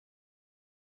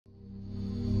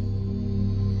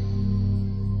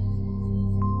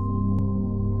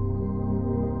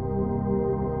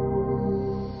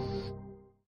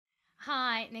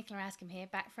Nicola Askham here,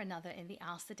 back for another in the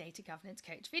Ask the Data Governance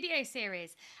Coach video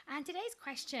series. And today's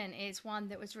question is one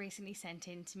that was recently sent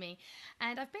in to me.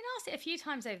 And I've been asked it a few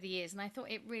times over the years, and I thought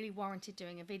it really warranted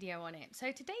doing a video on it.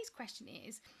 So today's question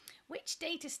is, which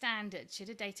data standards should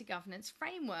a data governance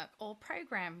framework or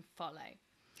program follow?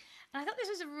 And I thought this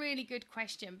was a really good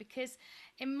question because,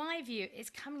 in my view, it's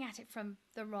coming at it from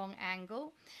the wrong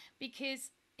angle.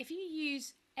 Because if you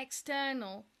use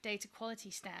external data quality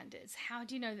standards, how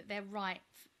do you know that they're right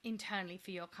internally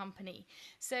for your company?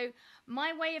 So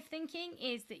my way of thinking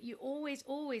is that you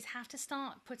always have to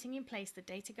start putting in place the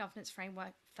data governance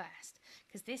framework first,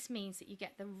 because this means that you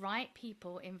get the right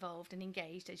people involved and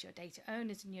engaged as your data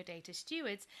owners and your data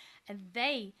stewards, and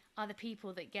they are the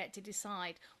people that get to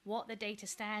decide what the data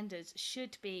standards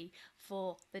should be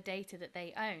for the data that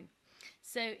they own.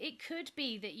 So it could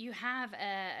be that you have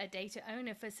a data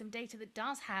owner for some data that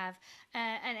does have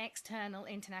an external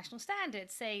international standard,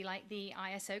 say like the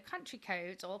ISO country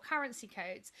codes or currency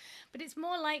codes, but it's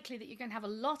more likely that you're going to have a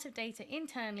lot of data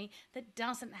internally that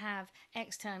doesn't have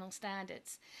external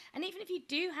standards. And even if you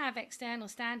do have external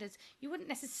standards, you wouldn't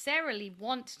necessarily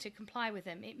want to comply with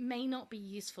them. It may not be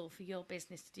useful for your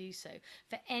business to do so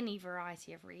for any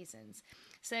variety of reasons.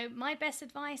 So my best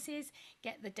advice is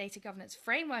get the data governance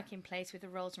framework in place with the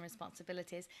roles and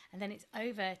responsibilities, and then it's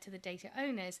over to the data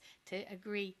owners to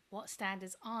agree what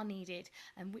standards are needed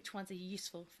and which ones are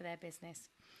useful for their business.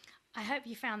 I hope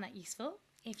you found that useful.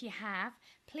 If you have,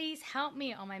 please help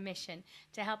me on my mission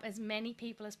to help as many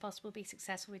people as possible be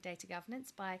successful with data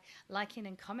governance by liking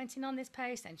and commenting on this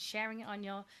post and sharing it on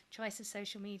your choice of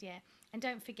social media. And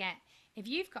don't forget, if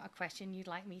you've got a question you'd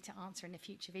like me to answer in a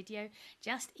future video,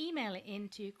 just email it in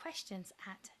to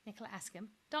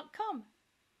questions@nicolaaskham.com.